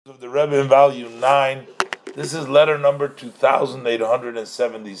Of the Rebbe in volume 9. This is letter number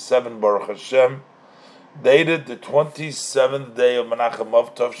 2877, Baruch Hashem, dated the 27th day of Menachem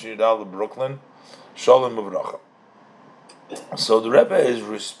Av Tov Yudal of Brooklyn, Shalom Uvracha. So the Rebbe is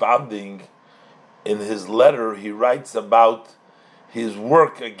responding in his letter. He writes about his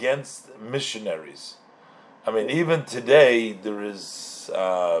work against missionaries. I mean, even today there is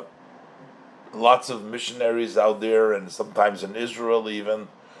lots of missionaries out there, and sometimes in Israel even.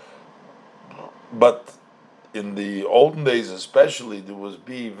 But in the olden days especially, there was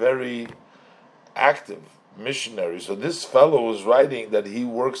very active missionaries. So this fellow was writing that he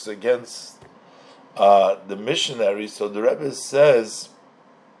works against the missionaries. So the Rebbe says,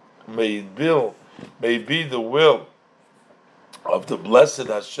 may it be the will of the blessed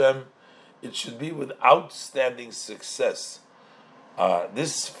Hashem, it should be with outstanding success.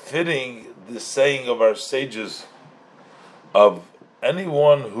 This fitting the saying of our sages of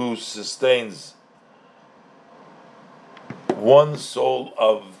anyone who sustains one soul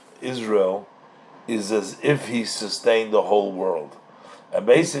of Israel is as if he sustained the whole world. And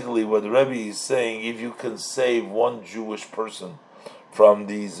basically what the Rebbe is saying, if you can save one Jewish person from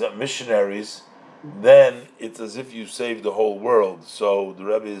these missionaries, then it's as if you saved the whole world. So the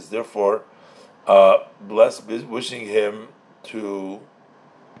Rebbe is therefore wishing him to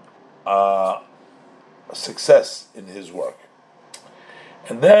success in his work.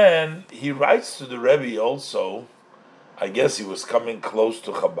 And then he writes to the Rebbe also. I guess he was coming close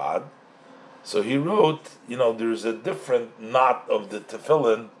to Chabad, so he wrote, there's a different knot of the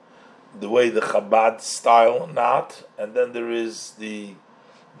tefillin, the way the Chabad style knot, and then there is the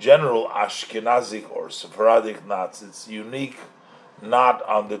general Ashkenazic or Sephardic knots. It's unique knot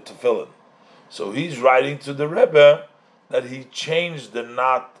on the tefillin. So he's writing to the Rebbe that he changed the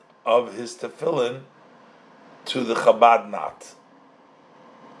knot of his tefillin to the Chabad knot.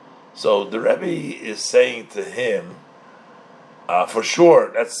 So the Rebbe is saying to him, for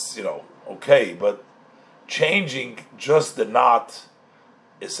sure, that's, okay, but changing just the knot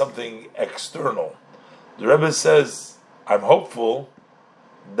is something external. The Rebbe says, I'm hopeful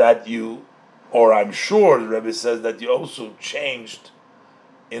that I'm sure the Rebbe says that you also changed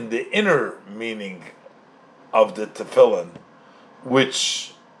in the inner meaning of the tefillin,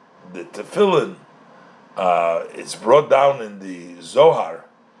 which the tefillin is brought down in the Zohar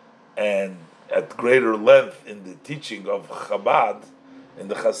and at greater length in the teaching of Chabad, in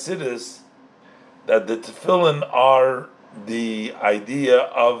the Hasidus, that the tefillin are the idea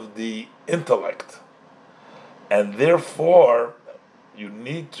of the intellect. And therefore, you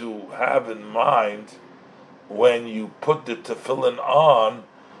need to have in mind, when you put the tefillin on,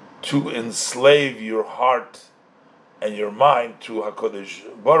 to enslave your heart and your mind to HaKadosh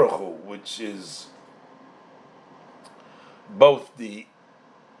Baruch Hu, which is both the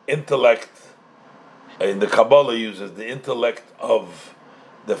intellect. In the Kabbalah uses the intellect of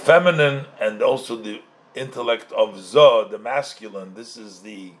the feminine and also the intellect of Zoh, the masculine. This is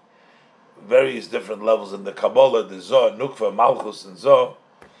the various different levels in the Kabbalah, the Zoh, Nukva, Malchus, and Zoh.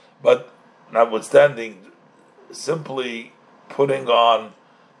 But notwithstanding, simply putting on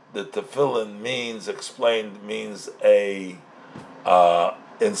the tefillin means a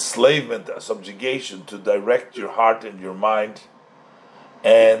enslavement, a subjugation to direct your heart and your mind.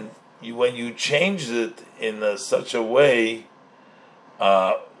 And when you change it in such a way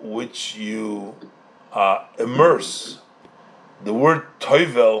which you immerse, the word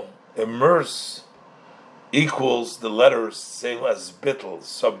toivel, immerse, equals the letters same as bittel,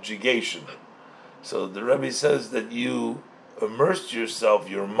 subjugation. So the Rebbe says that you immersed yourself,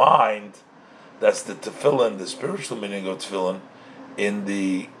 your mind, that's the tefillin, the spiritual meaning of tefillin, in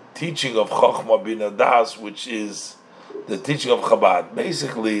the teaching of Chochmah Bina Das, which is the teaching of Chabad.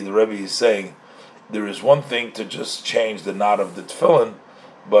 Basically, the Rebbe is saying there is one thing to just change the knot of the tefillin,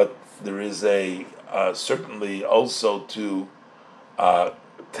 but there is certainly also to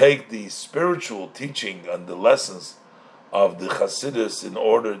take the spiritual teaching and the lessons of the Hasidus in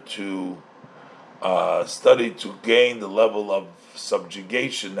order to study to gain the level of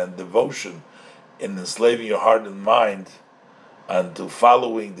subjugation and devotion in enslaving your heart and mind and to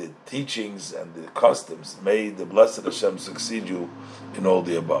following the teachings and the customs. May the blessed Hashem succeed you in all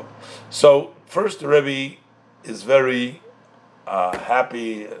the above. So first the Rebbe is very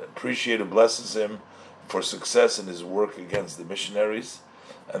happy, appreciative, blesses him for success in his work against the missionaries.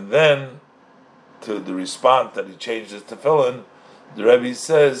 And then to the response that he changed his tefillin, the Rebbe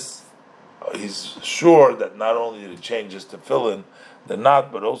says he's sure that not only did he change his tefillin, the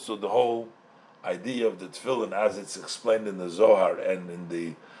knot, but also the whole idea of the tefillin as it's explained in the Zohar and in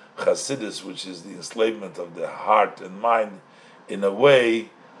the Hasidus, which is the enslavement of the heart and mind, in a way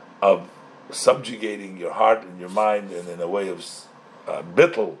of subjugating your heart and your mind, and in a way of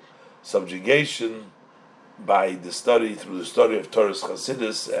bittul, subjugation, by the study, through the study of Torah's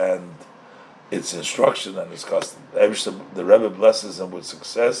Chassidus and its instruction and its custom. The Rebbe blesses him with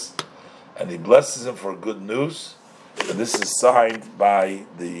success, and he blesses him for good news, and this is signed by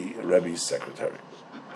the Rebbe's secretary.